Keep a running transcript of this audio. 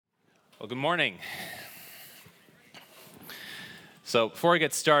Well, good morning. So before I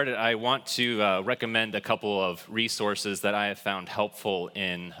get started, I want to recommend a couple of resources that I have found helpful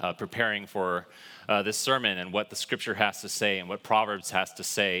in preparing for this sermon and what the scripture has to say and what Proverbs has to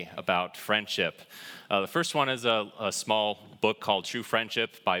say about friendship. The first one is a small book called True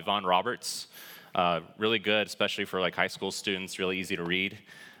Friendship by Vaughan Roberts. Really good, especially for high school students, really easy to read.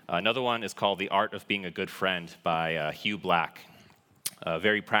 Another one is called The Art of Being a Good Friend by Hugh Black.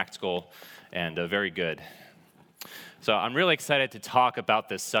 Very practical and very good. So I'm really excited to talk about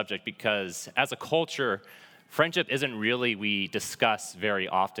this subject because as a culture, friendship isn't really we discuss very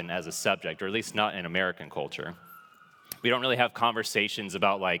often as a subject, or at least not in American culture. We don't really have conversations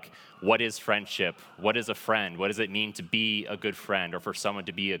about what is friendship, what is a friend, what does it mean to be a good friend, or for someone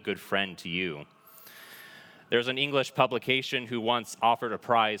to be a good friend to you. There's an English publication who once offered a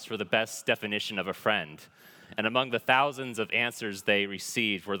prize for the best definition of a friend. And among the thousands of answers they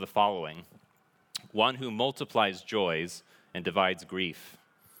received were the following: one who multiplies joys and divides grief,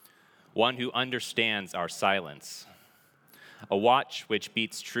 one who understands our silence, a watch which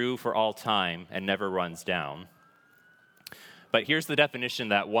beats true for all time and never runs down. But here's the definition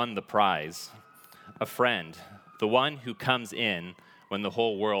that won the prize: a friend, the one who comes in when the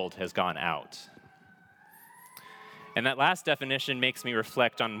whole world has gone out. And that last definition makes me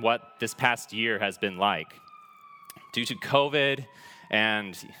reflect on what this past year has been like. Due to COVID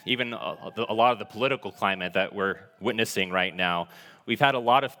and even a lot of the political climate that we're witnessing right now, we've had a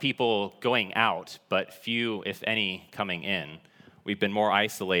lot of people going out, but few, if any, coming in. We've been more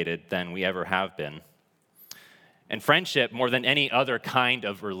isolated than we ever have been. And friendship, more than any other kind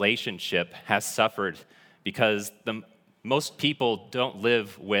of relationship, has suffered because most people don't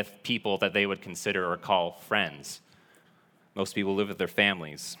live with people that they would consider or call friends. Most people live with their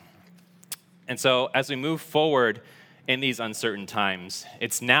families. And so as we move forward in these uncertain times,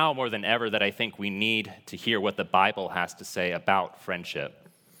 it's now more than ever that I think we need to hear what the Bible has to say about friendship.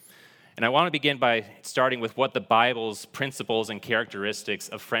 And I want to begin by starting with what the Bible's principles and characteristics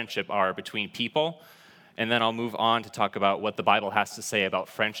of friendship are between people, and then I'll move on to talk about what the Bible has to say about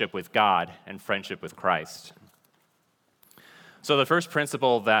friendship with God and friendship with Christ. So the first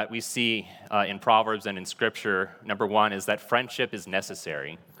principle that we see in Proverbs and in Scripture, number one, is that friendship is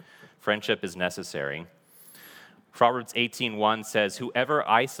necessary. Friendship is necessary. Proverbs 18:1 says, "Whoever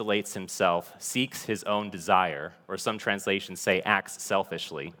isolates himself seeks his own desire," or some translations say acts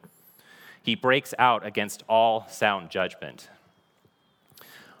selfishly. He breaks out against all sound judgment.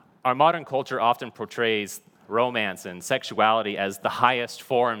 Our modern culture often portrays romance and sexuality as the highest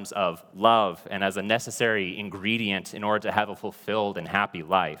forms of love and as a necessary ingredient in order to have a fulfilled and happy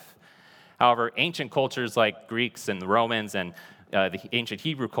life. However, ancient cultures like Greeks and the Romans and the ancient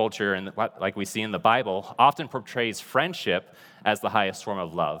Hebrew culture, and like we see in the Bible, often portrays friendship as the highest form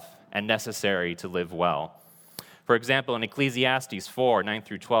of love and necessary to live well. For example, in Ecclesiastes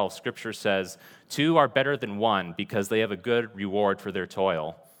 4:9-12, Scripture says, "Two are better than one because they have a good reward for their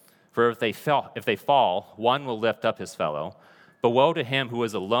toil. For if they fall, one will lift up his fellow. But woe to him who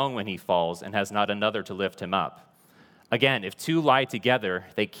is alone when he falls and has not another to lift him up. Again, if two lie together,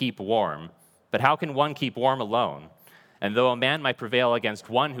 they keep warm. But how can one keep warm alone? And though a man might prevail against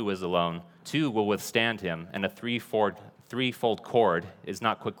one who is alone, two will withstand him, and a threefold cord is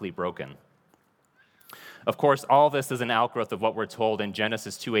not quickly broken." Of course, all this is an outgrowth of what we're told in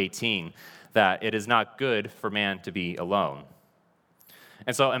Genesis 2:18, that it is not good for man to be alone.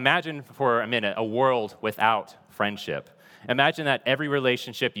 And so imagine for a minute a world without friendship. Imagine that every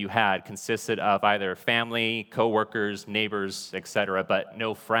relationship you had consisted of either family, coworkers, neighbors, etc., but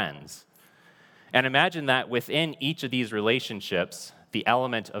no friends. And imagine that within each of these relationships, the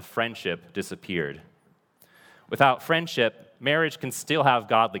element of friendship disappeared. Without friendship, marriage can still have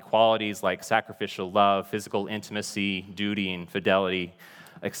godly qualities like sacrificial love, physical intimacy, duty, and fidelity,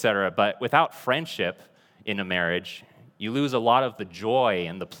 etc. But without friendship in a marriage, you lose a lot of the joy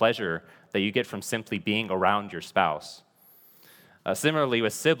and the pleasure that you get from simply being around your spouse. Similarly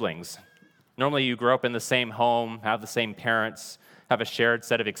with siblings, normally you grow up in the same home, have the same parents, have a shared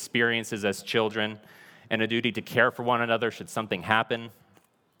set of experiences as children, and a duty to care for one another should something happen.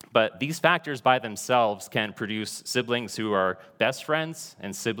 But these factors by themselves can produce siblings who are best friends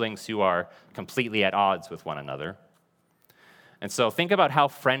and siblings who are completely at odds with one another. And so think about how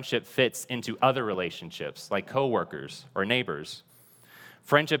friendship fits into other relationships, like coworkers or neighbors.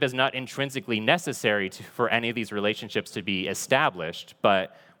 Friendship is not intrinsically necessary for any of these relationships to be established,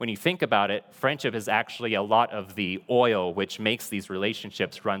 but when you think about it, friendship is actually a lot of the oil which makes these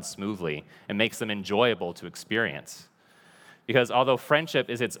relationships run smoothly and makes them enjoyable to experience. Because although friendship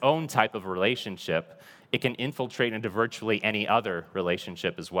is its own type of relationship, it can infiltrate into virtually any other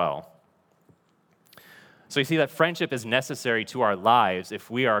relationship as well. So you see that friendship is necessary to our lives if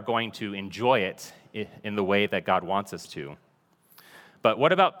we are going to enjoy it in the way that God wants us to. But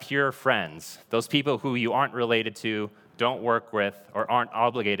what about pure friends? Those people who you aren't related to, don't work with, or aren't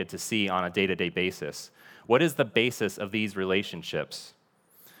obligated to see on a day-to-day basis. What is the basis of these relationships?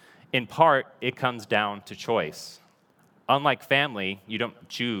 In part, it comes down to choice. Unlike family, you don't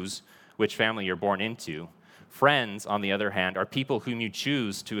choose which family you're born into. Friends, on the other hand, are people whom you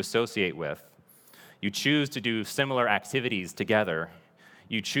choose to associate with. You choose to do similar activities together.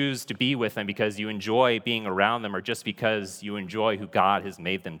 You choose to be with them because you enjoy being around them or just because you enjoy who God has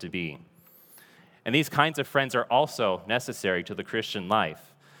made them to be. And these kinds of friends are also necessary to the Christian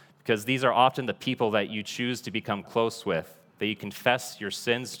life because these are often the people that you choose to become close with, that you confess your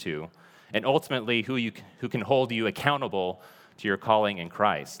sins to, and ultimately who can hold you accountable to your calling in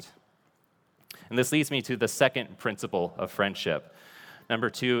Christ. And this leads me to the second principle of friendship. Number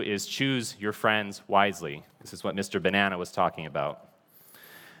 2 is choose your friends wisely. This is what Mr. Banana was talking about.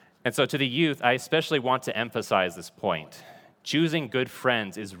 And so to the youth, I especially want to emphasize this point. Choosing good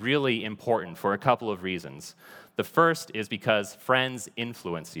friends is really important for a couple of reasons. The first is because friends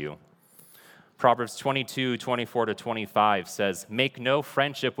influence you. Proverbs 22:24-25 says, "Make no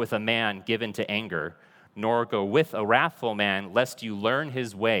friendship with a man given to anger, nor go with a wrathful man, lest you learn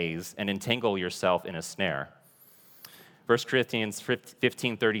his ways and entangle yourself in a snare." 1 Corinthians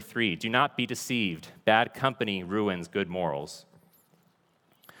 15:33, "Do not be deceived. Bad company ruins good morals."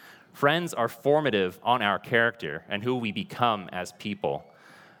 Friends are formative on our character and who we become as people.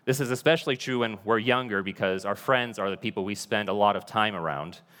 This is especially true when we're younger because our friends are the people we spend a lot of time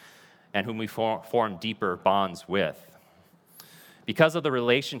around and whom we form deeper bonds with. Because of the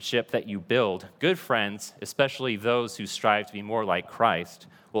relationship that you build, good friends, especially those who strive to be more like Christ,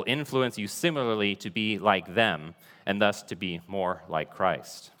 will influence you similarly to be like them and thus to be more like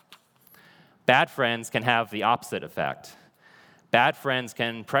Christ. Bad friends can have the opposite effect. Bad friends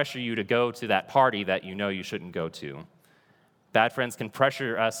can pressure you to go to that party that you know you shouldn't go to. Bad friends can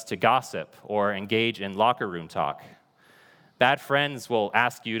pressure us to gossip or engage in locker room talk. Bad friends will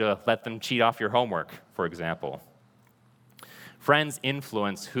ask you to let them cheat off your homework, for example. Friends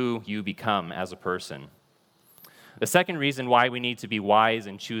influence who you become as a person. The second reason why we need to be wise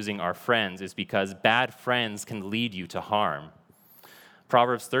in choosing our friends is because bad friends can lead you to harm.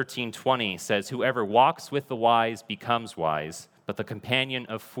 Proverbs 13:20 says, "Whoever walks with the wise becomes wise, but the companion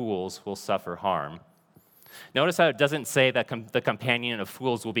of fools will suffer harm." Notice how it doesn't say that the companion of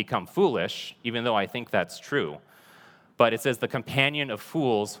fools will become foolish, even though I think that's true. But it says the companion of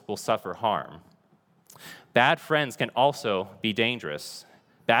fools will suffer harm. Bad friends can also be dangerous.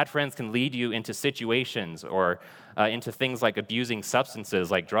 Bad friends can lead you into situations or into things like abusing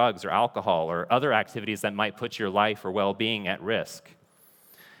substances like drugs or alcohol or other activities that might put your life or well-being at risk.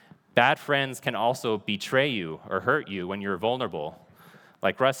 Bad friends can also betray you or hurt you when you're vulnerable,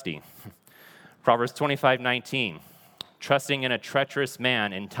 like Rusty. Proverbs 25:19, "Trusting in a treacherous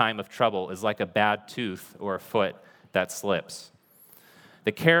man in time of trouble is like a bad tooth or a foot that slips."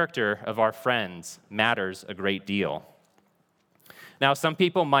 The character of our friends matters a great deal. Now, some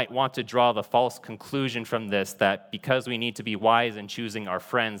people might want to draw the false conclusion from this that because we need to be wise in choosing our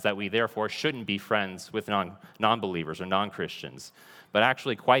friends, that we therefore shouldn't be friends with non-believers or non-Christians, but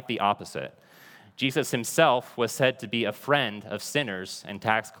actually quite the opposite. Jesus himself was said to be a friend of sinners and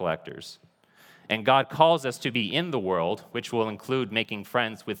tax collectors. And God calls us to be in the world, which will include making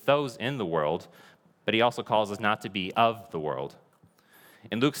friends with those in the world, but he also calls us not to be of the world.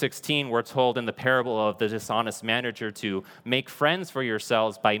 In Luke 16, we're told in the parable of the dishonest manager to make friends for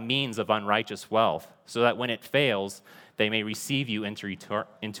yourselves by means of unrighteous wealth, so that when it fails, they may receive you into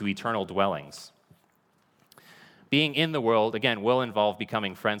eternal dwellings. Being in the world, again, will involve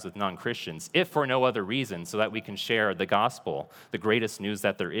becoming friends with non-Christians, if for no other reason, so that we can share the gospel, the greatest news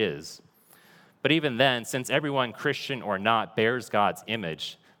that there is. But even then, since everyone, Christian or not, bears God's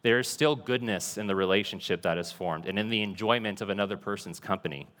image, there is still goodness in the relationship that is formed and in the enjoyment of another person's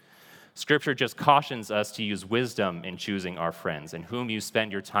company. Scripture just cautions us to use wisdom in choosing our friends and whom you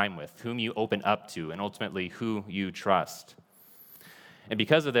spend your time with, whom you open up to, and ultimately who you trust. And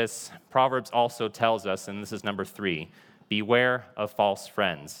because of this, Proverbs also tells us, and this is number 3, beware of false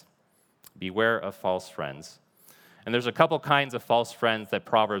friends. Beware of false friends. And there's a couple kinds of false friends that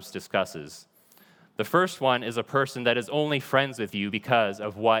Proverbs discusses. The first one is a person that is only friends with you because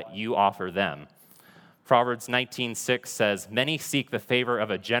of what you offer them. Proverbs 19:6 says, "Many seek the favor of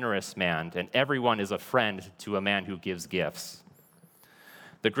a generous man, and everyone is a friend to a man who gives gifts."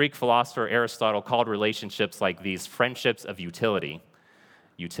 The Greek philosopher Aristotle called relationships like these friendships of utility.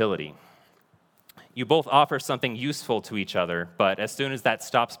 Utility. You both offer something useful to each other, but as soon as that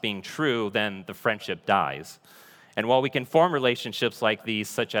stops being true, then the friendship dies. And while we can form relationships like these,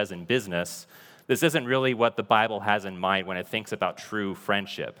 such as in business, this isn't really what the Bible has in mind when it thinks about true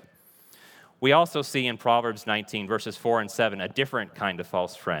friendship. We also see in Proverbs 19, verses 4 and 7, a different kind of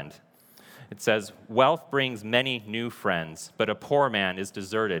false friend. It says, "Wealth brings many new friends, but a poor man is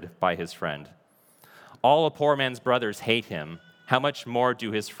deserted by his friend. All a poor man's brothers hate him. How much more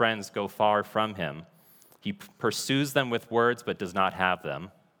do his friends go far from him? He pursues them with words, but does not have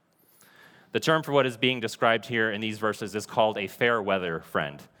them." The term for what is being described here in these verses is called a fair weather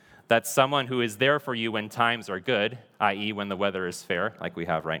friend. That's someone who is there for you when times are good, i.e. when the weather is fair, like we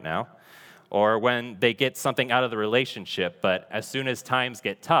have right now, or when they get something out of the relationship, but as soon as times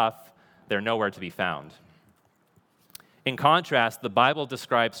get tough, they're nowhere to be found. In contrast, the Bible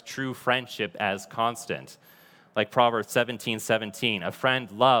describes true friendship as constant. Like Proverbs 17:17, a friend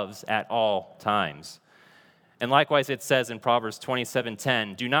loves at all times. And likewise it says in Proverbs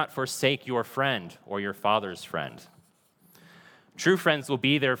 27:10, "Do not forsake your friend or your father's friend." True friends will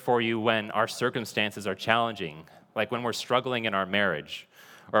be there for you when our circumstances are challenging, like when we're struggling in our marriage,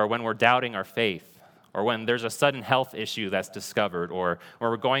 or when we're doubting our faith, or when there's a sudden health issue that's discovered, or when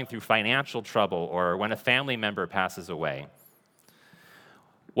we're going through financial trouble, or when a family member passes away.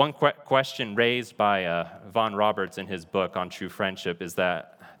 One question raised by Von Roberts in his book on true friendship is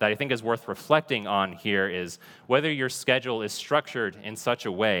that I think is worth reflecting on here is whether your schedule is structured in such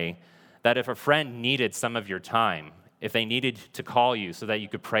a way that if a friend needed some of your time, if they needed to call you so that you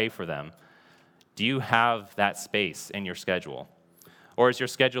could pray for them, do you have that space in your schedule? Or is your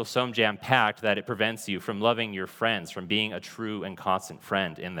schedule so jam-packed that it prevents you from loving your friends, from being a true and constant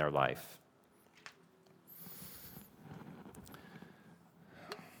friend in their life?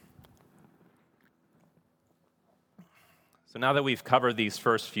 So now that we've covered these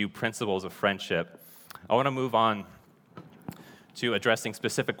first few principles of friendship, I want to move on to addressing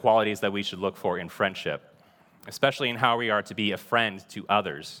specific qualities that we should look for in friendship, especially in how we are to be a friend to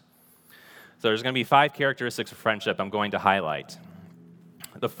others. So there's going to be 5 characteristics of friendship I'm going to highlight.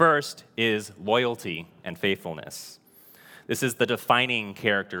 The first is loyalty and faithfulness. This is the defining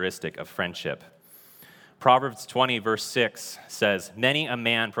characteristic of friendship. Proverbs 20, verse 6 says, "Many a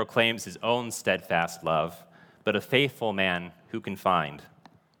man proclaims his own steadfast love, but a faithful man who can find?"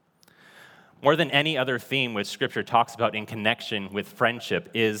 More than any other theme which Scripture talks about in connection with friendship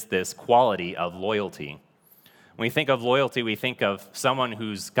is this quality of loyalty. When we think of loyalty, we think of someone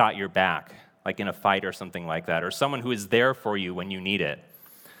who's got your back, like in a fight or something like that, or someone who is there for you when you need it.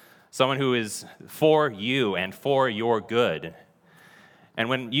 Someone who is for you and for your good. And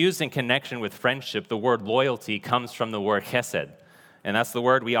when used in connection with friendship, the word loyalty comes from the word chesed. And that's the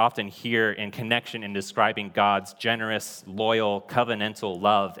word we often hear in connection in describing God's generous, loyal, covenantal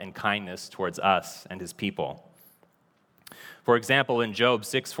love and kindness towards us and his people. For example, in Job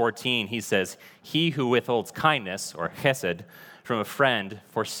 6:14, he says, "He who withholds kindness, or chesed, from a friend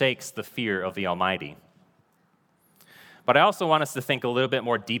forsakes the fear of the Almighty." But I also want us to think a little bit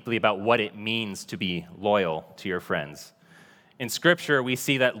more deeply about what it means to be loyal to your friends. In Scripture, we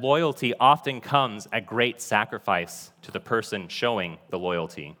see that loyalty often comes at great sacrifice to the person showing the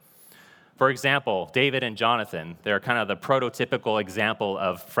loyalty. For example, David and Jonathan, they're kind of the prototypical example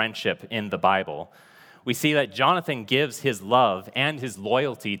of friendship in the Bible. We see that Jonathan gives his love and his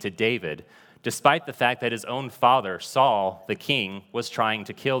loyalty to David, despite the fact that his own father, Saul, the king, was trying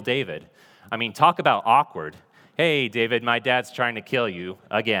to kill David. I mean, talk about awkward. "Hey, David, my dad's trying to kill you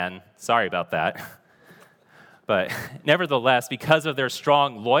again. Sorry about that." But nevertheless, because of their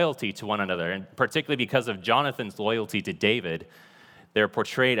strong loyalty to one another, and particularly because of Jonathan's loyalty to David, they're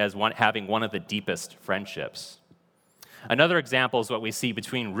portrayed as having one of the deepest friendships. Another example is what we see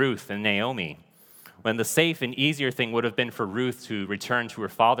between Ruth and Naomi. When the safe and easier thing would have been for Ruth to return to her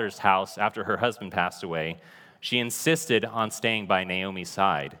father's house after her husband passed away, she insisted on staying by Naomi's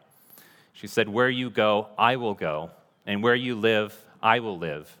side. She said, "Where you go, I will go, and where you live, I will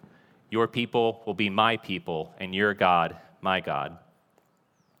live. Your people will be my people, and your God, my God."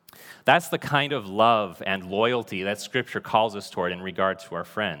 That's the kind of love and loyalty that Scripture calls us toward in regard to our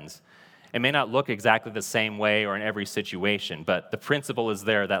friends. It may not look exactly the same way or in every situation, but the principle is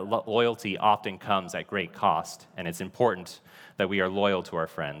there that loyalty often comes at great cost, and it's important that we are loyal to our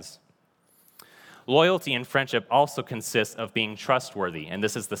friends. Loyalty in friendship also consists of being trustworthy, and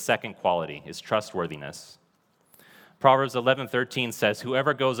this is the second quality, is trustworthiness. Proverbs 11:13 says,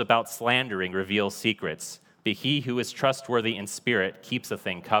 "Whoever goes about slandering reveals secrets, but he who is trustworthy in spirit keeps a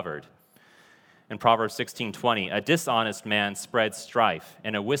thing covered." In Proverbs 16:20, "A dishonest man spreads strife,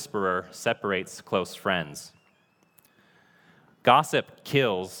 and a whisperer separates close friends." Gossip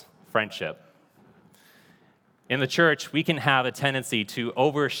kills friendship. In the church, we can have a tendency to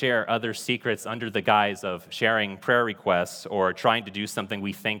overshare other secrets under the guise of sharing prayer requests or trying to do something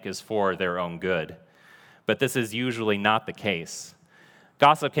we think is for their own good. But this is usually not the case.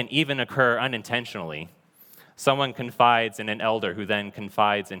 Gossip can even occur unintentionally. Someone confides in an elder who then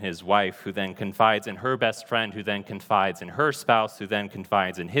confides in his wife, who then confides in her best friend, who then confides in her spouse, who then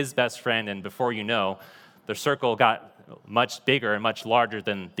confides in his best friend, and before you know, the circle got much bigger and much larger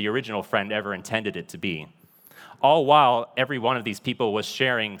than the original friend ever intended it to be. All while every one of these people was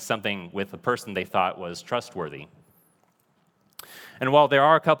sharing something with a person they thought was trustworthy. And while there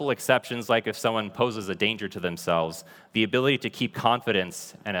are a couple exceptions, like if someone poses a danger to themselves, the ability to keep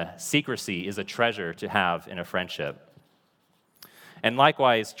confidence and a secrecy is a treasure to have in a friendship. And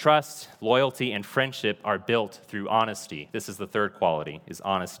likewise, trust, loyalty, and friendship are built through honesty. This is the third quality, is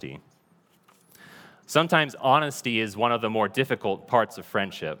honesty. Sometimes honesty is one of the more difficult parts of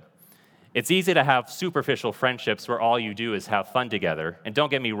friendship. It's easy to have superficial friendships where all you do is have fun together. And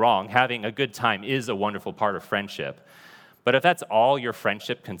don't get me wrong, having a good time is a wonderful part of friendship. But if that's all your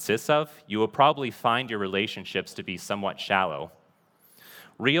friendship consists of, you will probably find your relationships to be somewhat shallow.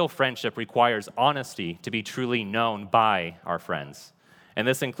 Real friendship requires honesty to be truly known by our friends. And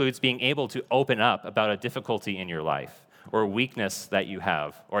this includes being able to open up about a difficulty in your life, or a weakness that you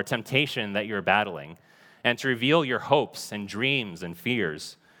have, or a temptation that you're battling, and to reveal your hopes and dreams and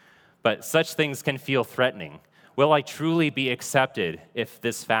fears. But such things can feel threatening. Will I truly be accepted if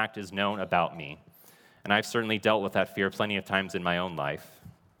this fact is known about me? And I've certainly dealt with that fear plenty of times in my own life.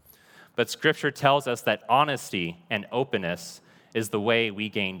 But Scripture tells us that honesty and openness is the way we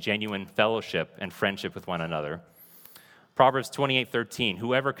gain genuine fellowship and friendship with one another. Proverbs 28:13,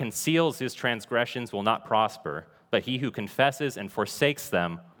 whoever conceals his transgressions will not prosper, but he who confesses and forsakes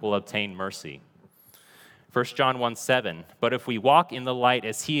them will obtain mercy. 1 John 1:7, but if we walk in the light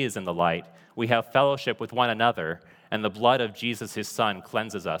as he is in the light, we have fellowship with one another, and the blood of Jesus, his Son,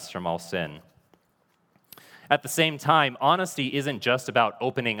 cleanses us from all sin. At the same time, honesty isn't just about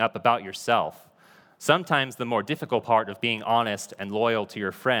opening up about yourself. Sometimes the more difficult part of being honest and loyal to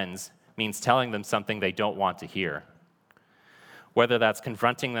your friends means telling them something they don't want to hear. Whether that's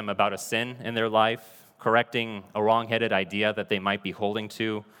confronting them about a sin in their life, correcting a wrong-headed idea that they might be holding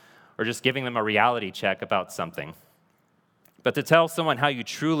to, or just giving them a reality check about something. But to tell someone how you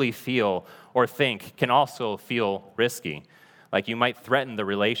truly feel or think can also feel risky, like you might threaten the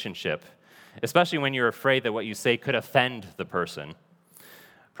relationship, especially when you're afraid that what you say could offend the person.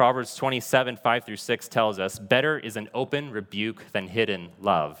 Proverbs 27:5-6 tells us, better is an open rebuke than hidden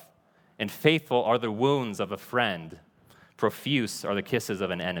love, and faithful are the wounds of a friend, profuse are the kisses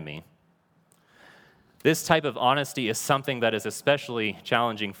of an enemy. This type of honesty is something that is especially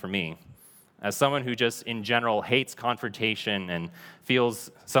challenging for me. As someone who just in general hates confrontation and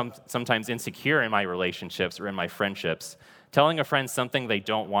feels sometimes insecure in my relationships or in my friendships, telling a friend something they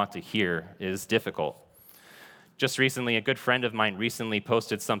don't want to hear is difficult. Just recently, a good friend of mine recently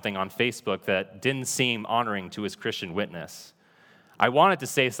posted something on Facebook that didn't seem honoring to his Christian witness. I wanted to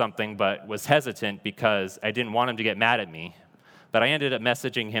say something but was hesitant because I didn't want him to get mad at me. But I ended up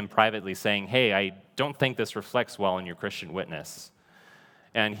messaging him privately saying, hey, I don't think this reflects well in your Christian witness.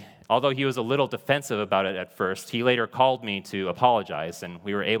 And although he was a little defensive about it at first, he later called me to apologize, and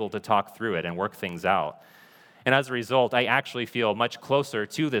we were able to talk through it and work things out. And as a result, I actually feel much closer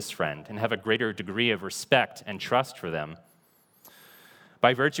to this friend and have a greater degree of respect and trust for them.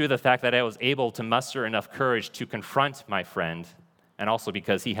 By virtue of the fact that I was able to muster enough courage to confront my friend, and also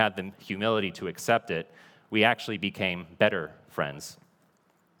because he had the humility to accept it, we actually became better friends.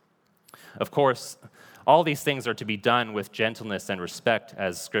 Of course, all these things are to be done with gentleness and respect,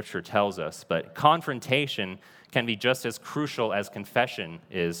 as Scripture tells us, but confrontation can be just as crucial as confession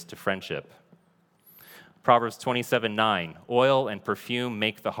is to friendship. Proverbs 27:9, oil and perfume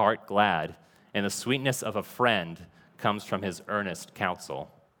make the heart glad, and the sweetness of a friend comes from his earnest counsel.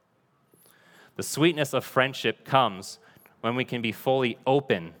 The sweetness of friendship comes when we can be fully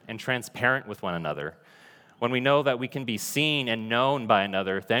open and transparent with one another. When we know that we can be seen and known by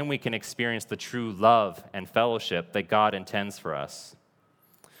another, then we can experience the true love and fellowship that God intends for us.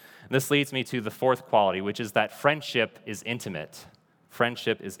 This leads me to the fourth quality, which is that friendship is intimate.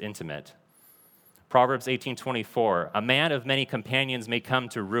 Friendship is intimate. Proverbs 18:24, a man of many companions may come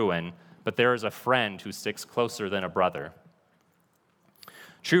to ruin, but there is a friend who sticks closer than a brother.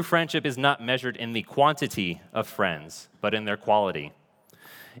 True friendship is not measured in the quantity of friends, but in their quality.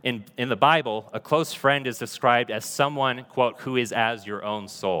 In the Bible, a close friend is described as someone, quote, who is as your own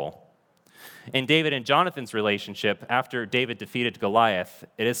soul. In David and Jonathan's relationship, after David defeated Goliath,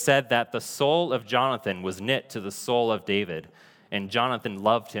 it is said that the soul of Jonathan was knit to the soul of David, and Jonathan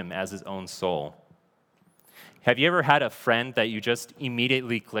loved him as his own soul. Have you ever had a friend that you just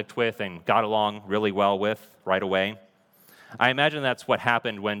immediately clicked with and got along really well with right away? I imagine that's what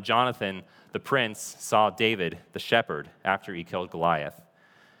happened when Jonathan, the prince, saw David, the shepherd, after he killed Goliath.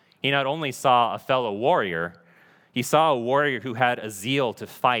 He not only saw a fellow warrior, he saw a warrior who had a zeal to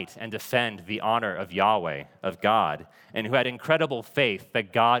fight and defend the honor of Yahweh, of God, and who had incredible faith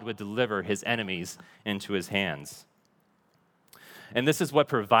that God would deliver his enemies into his hands. And this is what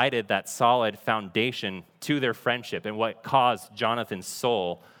provided that solid foundation to their friendship and what caused Jonathan's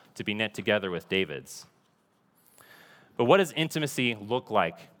soul to be knit together with David's. But what does intimacy look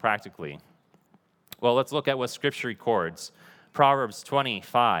like practically? Well, let's look at what Scripture records. Proverbs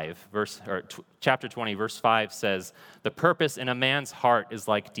 25, chapter 20, verse 5 says, "The purpose in a man's heart is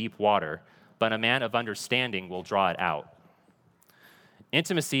like deep water, but a man of understanding will draw it out."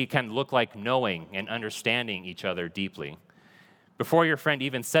 Intimacy can look like knowing and understanding each other deeply. Before your friend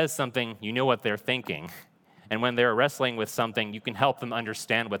even says something, you know what they're thinking. And when they're wrestling with something, you can help them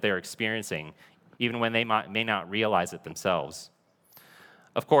understand what they're experiencing, even when they may not realize it themselves.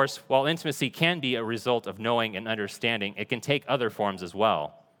 Of course, while intimacy can be a result of knowing and understanding, it can take other forms as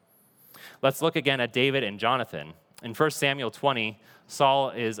well. Let's look again at David and Jonathan. In 1 Samuel 20,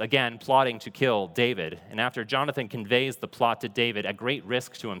 Saul is again plotting to kill David, and after Jonathan conveys the plot to David at great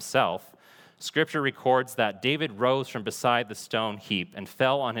risk to himself, Scripture records that David rose from beside the stone heap and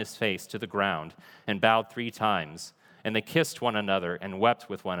fell on his face to the ground and bowed 3 times, and they kissed one another and wept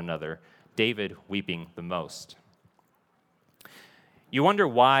with one another, David weeping the most. You wonder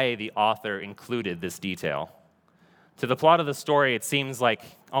why the author included this detail. To the plot of the story, it seems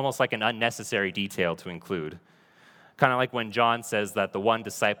almost like an unnecessary detail to include. Kind of like when John says that the one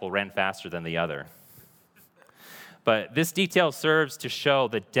disciple ran faster than the other. But this detail serves to show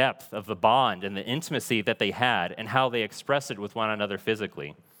the depth of the bond and the intimacy that they had and how they expressed it with one another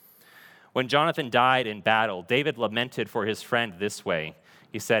physically. When Jonathan died in battle, David lamented for his friend this way.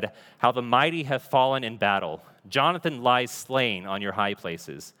 He said, "How the mighty have fallen in battle. Jonathan lies slain on your high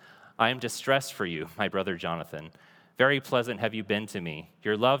places. I am distressed for you, my brother Jonathan. Very pleasant have you been to me.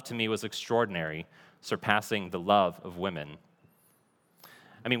 Your love to me was extraordinary, surpassing the love of women."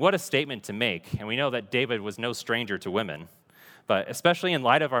 I mean, what a statement to make. And we know that David was no stranger to women. But especially in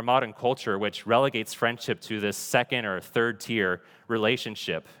light of our modern culture, which relegates friendship to this second or third tier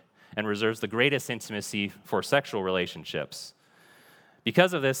relationship and reserves the greatest intimacy for sexual relationships.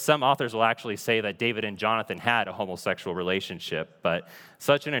 Because of this, some authors will actually say that David and Jonathan had a homosexual relationship, but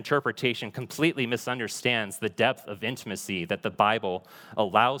such an interpretation completely misunderstands the depth of intimacy that the Bible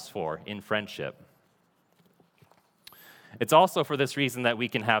allows for in friendship. It's also for this reason that we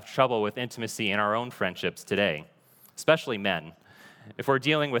can have trouble with intimacy in our own friendships today, especially men. If we're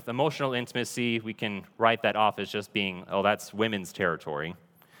dealing with emotional intimacy, we can write that off as just being, oh, that's women's territory.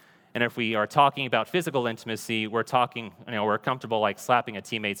 And if we are talking about physical intimacy, we're comfortable like slapping a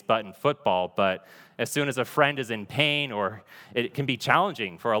teammate's butt in football, but as soon as a friend is in pain, or it can be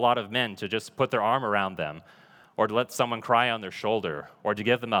challenging for a lot of men to just put their arm around them, or to let someone cry on their shoulder, or to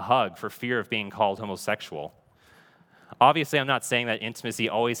give them a hug for fear of being called homosexual. Obviously, I'm not saying that intimacy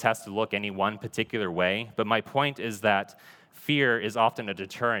always has to look any one particular way, but my point is that fear is often a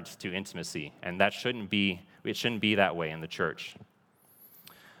deterrent to intimacy, and it shouldn't be that way in the church.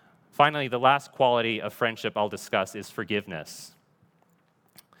 Finally, the last quality of friendship I'll discuss is forgiveness.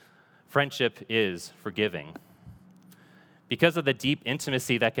 Friendship is forgiving. Because of the deep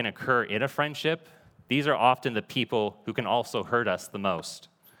intimacy that can occur in a friendship, these are often the people who can also hurt us the most.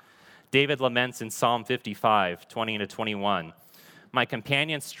 David laments in Psalm 55, 20-21, "My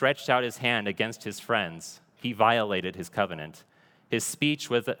companion stretched out his hand against his friends. He violated his covenant. His speech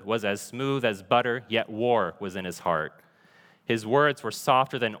was as smooth as butter, yet war was in his heart. His words were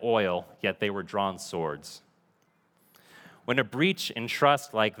softer than oil, yet they were drawn swords." When a breach in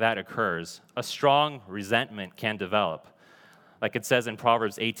trust like that occurs, a strong resentment can develop. Like it says in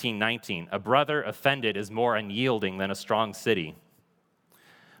Proverbs 18:19, "A brother offended is more unyielding than a strong city."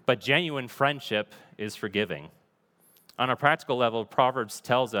 But genuine friendship is forgiving. On a practical level, Proverbs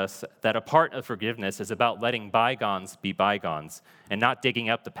tells us that a part of forgiveness is about letting bygones be bygones and not digging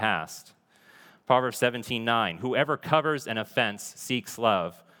up the past. Proverbs 17:9, "Whoever covers an offense seeks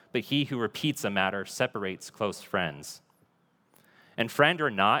love, but he who repeats a matter separates close friends." And friend or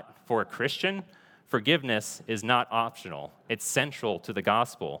not, for a Christian, forgiveness is not optional. It's central to the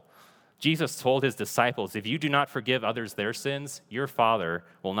gospel. Jesus told his disciples, "If you do not forgive others their sins, your Father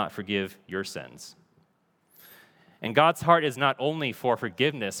will not forgive your sins." And God's heart is not only for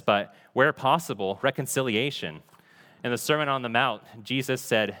forgiveness, but where possible, reconciliation. In the Sermon on the Mount, Jesus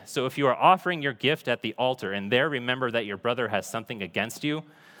said, "So if you are offering your gift at the altar and there remember that your brother has something against you,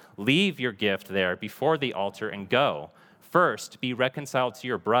 Leave your gift there before the altar and go. First, be reconciled to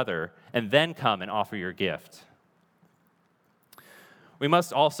your brother, and then come and offer your gift. We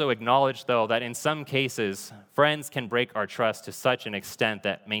must also acknowledge, though, that in some cases, friends can break our trust to such an extent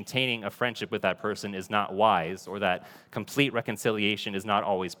that maintaining a friendship with that person is not wise, or that complete reconciliation is not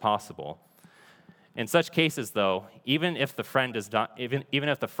always possible. In such cases, though, even if the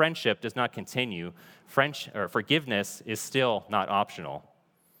friendship does not continue, forgiveness is still not optional.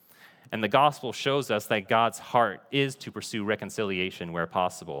 And the gospel shows us that God's heart is to pursue reconciliation where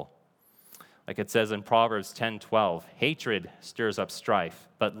possible. Like it says in Proverbs 10:12, hatred stirs up strife,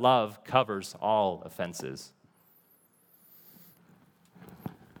 but love covers all offenses.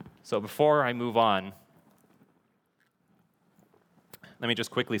 So before I move on, let me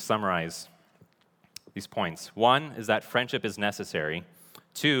just quickly summarize these points. 1 is that friendship is necessary.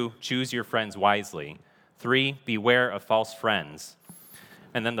 2, choose your friends wisely. 3, beware of false friends.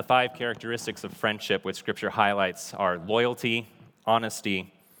 And then the 5 characteristics of friendship which Scripture highlights are loyalty,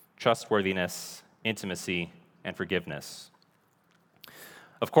 honesty, trustworthiness, intimacy, and forgiveness.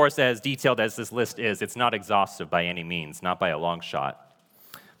 Of course, as detailed as this list is, it's not exhaustive by any means, not by a long shot.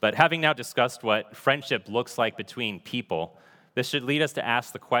 But having now discussed what friendship looks like between people, this should lead us to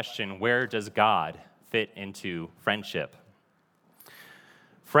ask the question, where does God fit into friendship?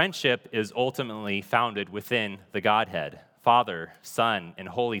 Friendship is ultimately founded within the Godhead, Father, Son, and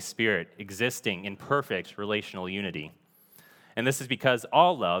Holy Spirit, existing in perfect relational unity. And this is because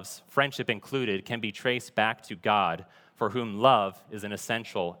all loves, friendship included, can be traced back to God, for whom love is an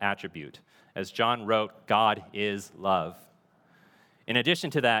essential attribute. As John wrote, God is love. In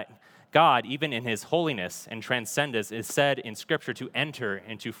addition to that, God, even in his holiness and transcendence, is said in Scripture to enter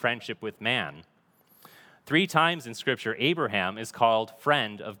into friendship with man. 3 times in Scripture, Abraham is called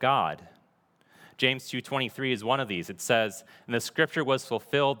friend of God. James 2:23 is one of these. It says, and the Scripture was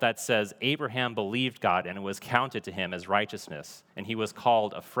fulfilled that says, Abraham believed God, and it was counted to him as righteousness, and he was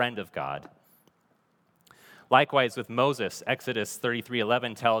called a friend of God. Likewise with Moses, Exodus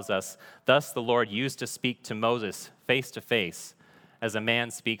 33:11 tells us, thus the Lord used to speak to Moses face to face, as a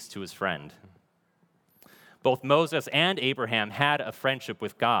man speaks to his friend. Both Moses and Abraham had a friendship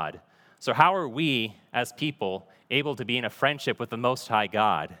with God. So how are we, as people, able to be in a friendship with the Most High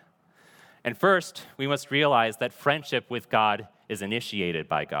God? And first, we must realize that friendship with God is initiated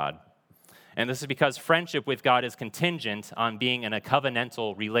by God. And this is because friendship with God is contingent on being in a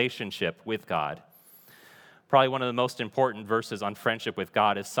covenantal relationship with God. Probably one of the most important verses on friendship with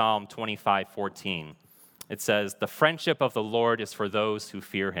God is Psalm 25:14. It says, the friendship of the Lord is for those who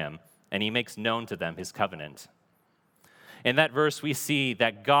fear him, and he makes known to them his covenant. In that verse, we see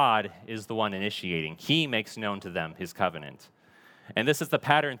that God is the one initiating. He makes known to them his covenant. And this is the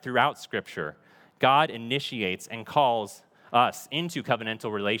pattern throughout Scripture. God initiates and calls us into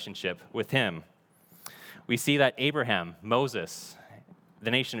covenantal relationship with him. We see that Abraham, Moses,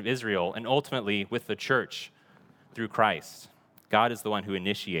 the nation of Israel, and ultimately with the church through Christ. God is the one who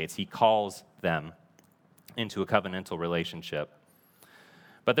initiates. He calls them into a covenantal relationship.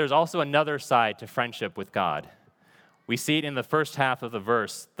 But there's also another side to friendship with God. We see it in the first half of the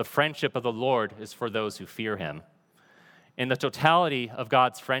verse. The friendship of the Lord is for those who fear him. In the totality of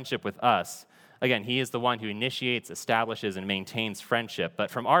God's friendship with us, again, he is the one who initiates, establishes, and maintains friendship.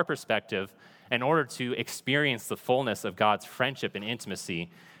 But from our perspective, in order to experience the fullness of God's friendship and intimacy,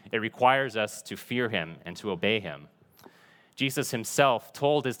 it requires us to fear him and to obey him. Jesus himself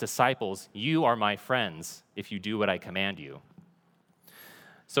told his disciples, you are my friends if you do what I command you.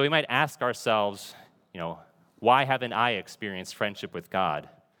 So we might ask ourselves, why haven't I experienced friendship with God?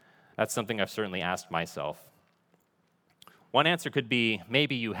 That's something I've certainly asked myself. One answer could be,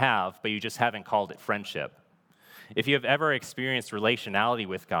 maybe you have, but you just haven't called it friendship. If you have ever experienced relationality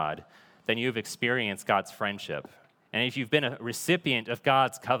with God, then you've experienced God's friendship. And if you've been a recipient of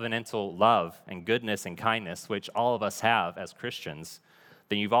God's covenantal love and goodness and kindness, which all of us have as Christians,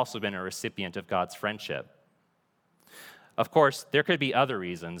 then you've also been a recipient of God's friendship. Of course, there could be other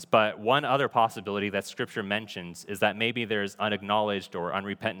reasons, but one other possibility that Scripture mentions is that maybe there's unacknowledged or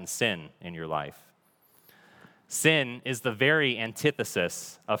unrepentant sin in your life. Sin is the very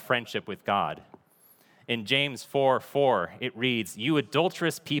antithesis of friendship with God. In James 4:4, it reads, you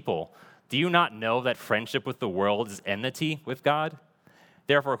adulterous people, do you not know that friendship with the world is enmity with God?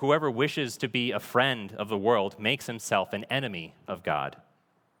 Therefore, whoever wishes to be a friend of the world makes himself an enemy of God.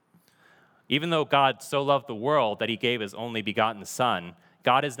 Even though God so loved the world that he gave his only begotten Son,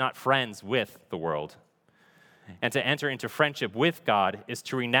 God is not friends with the world. And to enter into friendship with God is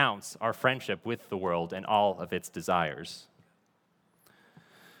to renounce our friendship with the world and all of its desires.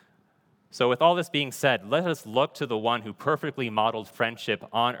 So with all this being said, let us look to the one who perfectly modeled friendship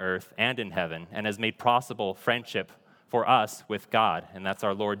on earth and in heaven and has made possible friendship for us with God, and that's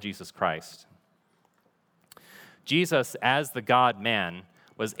our Lord Jesus Christ. Jesus, as the God-man,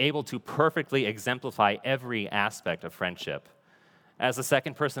 was able to perfectly exemplify every aspect of friendship. As the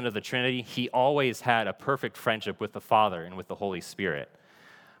second person of the Trinity, he always had a perfect friendship with the Father and with the Holy Spirit.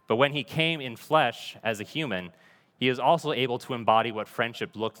 But when he came in flesh as a human, he is also able to embody what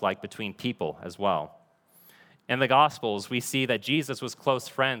friendship looked like between people as well. In the Gospels, we see that Jesus was close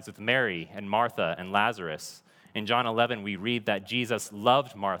friends with Mary and Martha and Lazarus. In John 11, we read that Jesus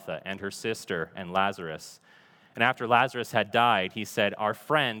loved Martha and her sister and Lazarus. And after Lazarus had died, he said, "Our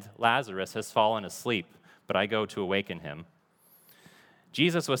friend Lazarus has fallen asleep, but I go to awaken him."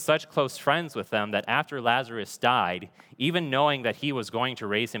 Jesus was such close friends with them that after Lazarus died, even knowing that he was going to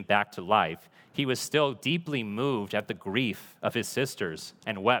raise him back to life, he was still deeply moved at the grief of his sisters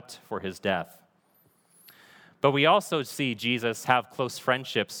and wept for his death. But we also see Jesus have close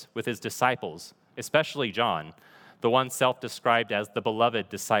friendships with his disciples, especially John, the one self-described as the beloved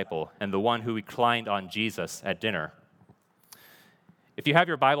disciple and the one who reclined on Jesus at dinner. If you have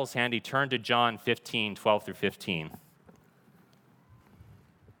your Bibles handy, turn to John 15, 12 through 15.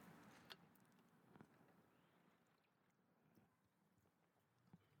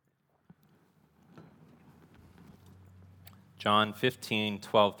 John 15,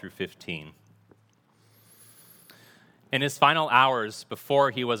 12 through 15. In his final hours before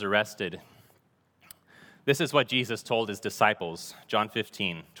he was arrested, this is what Jesus told his disciples. John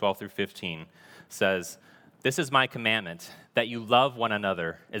 15, 12 through 15 says, "This is my commandment, that you love one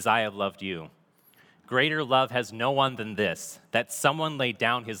another as I have loved you. Greater love has no one than this, that someone lay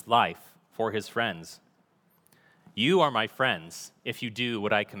down his life for his friends. You are my friends if you do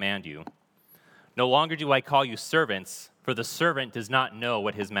what I command you. No longer do I call you servants, for the servant does not know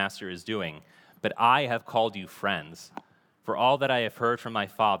what his master is doing, but I have called you friends. For all that I have heard from my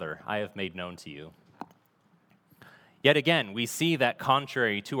Father, I have made known to you." Yet again, we see that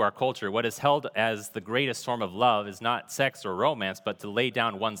contrary to our culture, what is held as the greatest form of love is not sex or romance, but to lay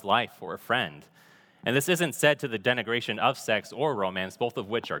down one's life for a friend. And this isn't said to the denigration of sex or romance, both of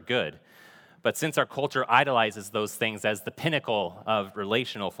which are good. But since our culture idolizes those things as the pinnacle of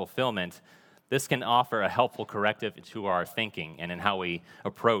relational fulfillment, this can offer a helpful corrective to our thinking and in how we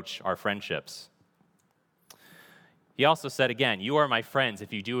approach our friendships. He also said again, "You are my friends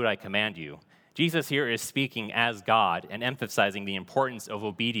if you do what I command you." Jesus here is speaking as God and emphasizing the importance of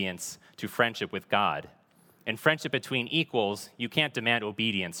obedience to friendship with God. In friendship between equals, you can't demand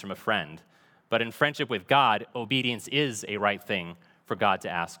obedience from a friend. But in friendship with God, obedience is a right thing for God to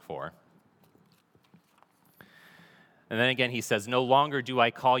ask for. And then again, he says, "No longer do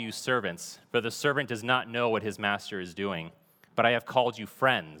I call you servants, for the servant does not know what his master is doing. But I have called you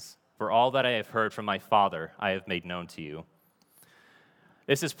friends, for all that I have heard from my Father I have made known to you."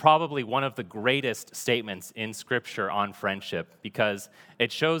 This is probably one of the greatest statements in Scripture on friendship because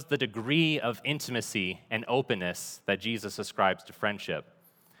it shows the degree of intimacy and openness that Jesus ascribes to friendship.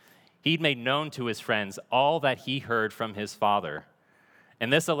 He'd made known to his friends all that he heard from his Father.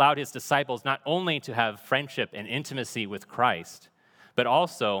 And this allowed his disciples not only to have friendship and intimacy with Christ, but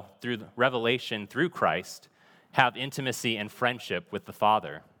also, through revelation through Christ, have intimacy and friendship with the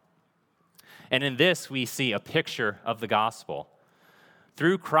Father. And in this, we see a picture of the gospel.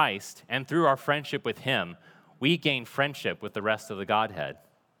 Through Christ and through our friendship with him, we gain friendship with the rest of the Godhead.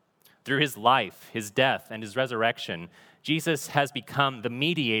 Through his life, his death, and his resurrection, Jesus has become the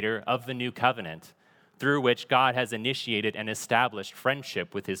mediator of the new covenant, through which God has initiated and established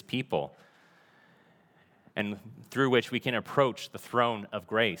friendship with his people, and through which we can approach the throne of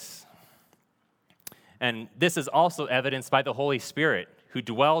grace. And this is also evidenced by the Holy Spirit, who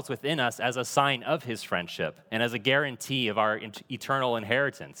dwells within us as a sign of his friendship and as a guarantee of our eternal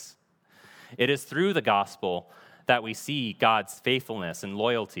inheritance. It is through the gospel that we see God's faithfulness and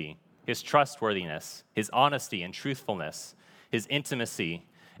loyalty, his trustworthiness, his honesty and truthfulness, his intimacy,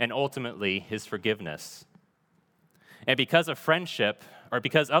 and ultimately his forgiveness. And because of friendship, or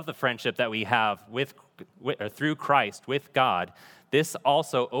because of the friendship that we have through Christ with God, this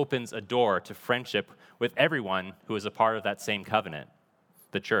also opens a door to friendship with everyone who is a part of that same covenant,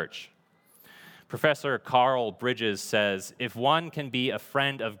 the church. Professor Carl Bridges says, "If one can be a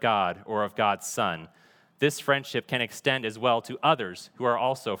friend of God or of God's Son, this friendship can extend as well to others who are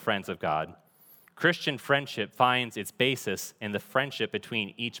also friends of God. Christian friendship finds its basis in the friendship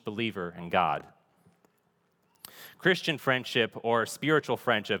between each believer and God." Christian friendship, or spiritual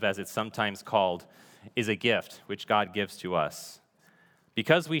friendship as it's sometimes called, is a gift which God gives to us.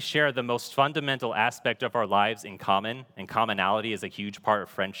 Because we share the most fundamental aspect of our lives in common, and commonality is a huge part of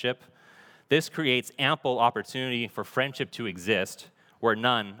friendship, This creates ample opportunity for friendship to exist where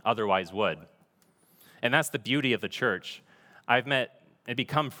none otherwise would. And that's the beauty of the church. I've met and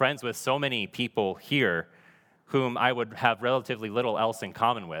become friends with so many people here whom I would have relatively little else in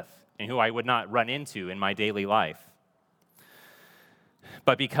common with and who I would not run into in my daily life.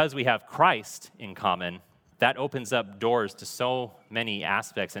 But because we have Christ in common, that opens up doors to so many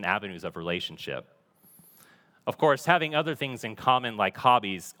aspects and avenues of relationship. Of course, having other things in common like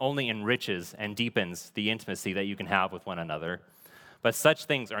hobbies only enriches and deepens the intimacy that you can have with one another. But such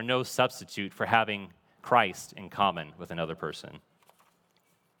things are no substitute for having Christ in common with another person.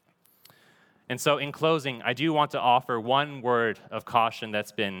 And so in closing, I do want to offer one word of caution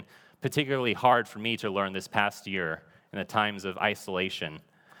that's been particularly hard for me to learn this past year in the times of isolation.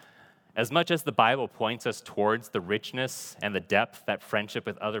 As much as the Bible points us towards the richness and the depth that friendship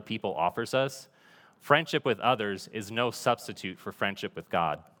with other people offers us, friendship with others is no substitute for friendship with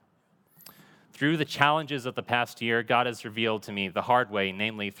God. Through the challenges of the past year, God has revealed to me the hard way,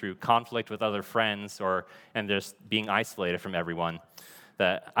 namely through conflict with other friends and just being isolated from everyone,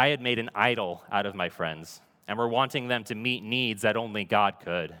 that I had made an idol out of my friends and were wanting them to meet needs that only God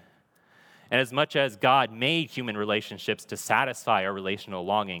could. And as much as God made human relationships to satisfy our relational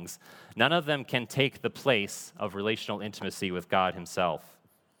longings, none of them can take the place of relational intimacy with God himself.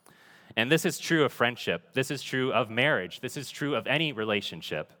 And this is true of friendship. This is true of marriage. This is true of any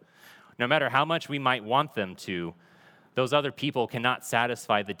relationship. No matter how much we might want them to, those other people cannot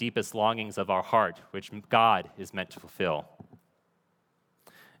satisfy the deepest longings of our heart, which God is meant to fulfill.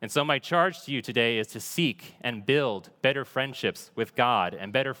 And so my charge to you today is to seek and build better friendships with God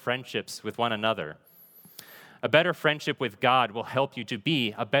and better friendships with one another. A better friendship with God will help you to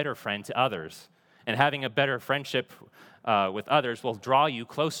be a better friend to others. And having a better friendship with others will draw you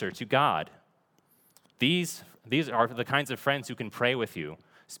closer to God. These are the kinds of friends who can pray with you,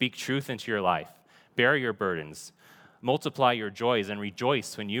 speak truth into your life, bear your burdens, multiply your joys, and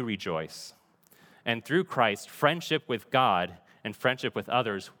rejoice when you rejoice. And through Christ, friendship with God and friendship with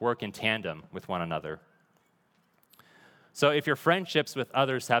others work in tandem with one another. So if your friendships with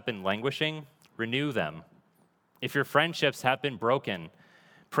others have been languishing, renew them. If your friendships have been broken,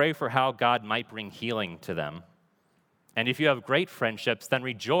 pray for how God might bring healing to them. And if you have great friendships, then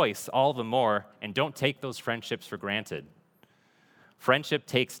rejoice all the more and don't take those friendships for granted. Friendship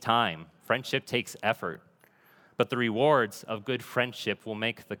takes time. Friendship takes effort. But the rewards of good friendship will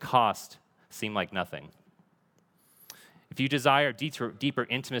make the cost seem like nothing. If you desire deeper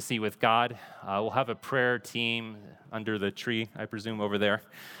intimacy with God, we'll have a prayer team under the tree, I presume, over there.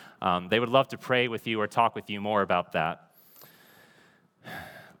 They would love to pray with you or talk with you more about that.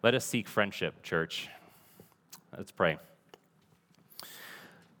 Let us seek friendship, church. Let's pray.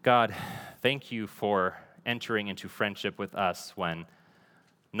 God, thank you for entering into friendship with us when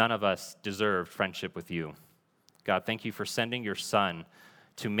none of us deserved friendship with you. God, thank you for sending your Son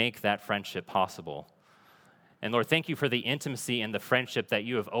to make that friendship possible. And Lord, thank you for the intimacy and the friendship that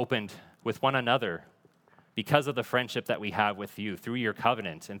you have opened with one another because of the friendship that we have with you through your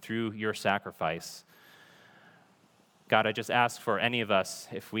covenant and through your sacrifice. God, I just ask for any of us,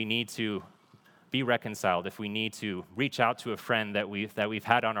 if we need to be reconciled, if we need to reach out to a friend that we've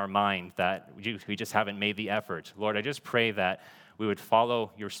had on our mind that we just haven't made the effort. Lord, I just pray that we would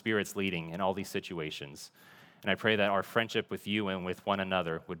follow your Spirit's leading in all these situations. And I pray that our friendship with you and with one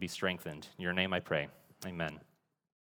another would be strengthened. In your name I pray. Amen.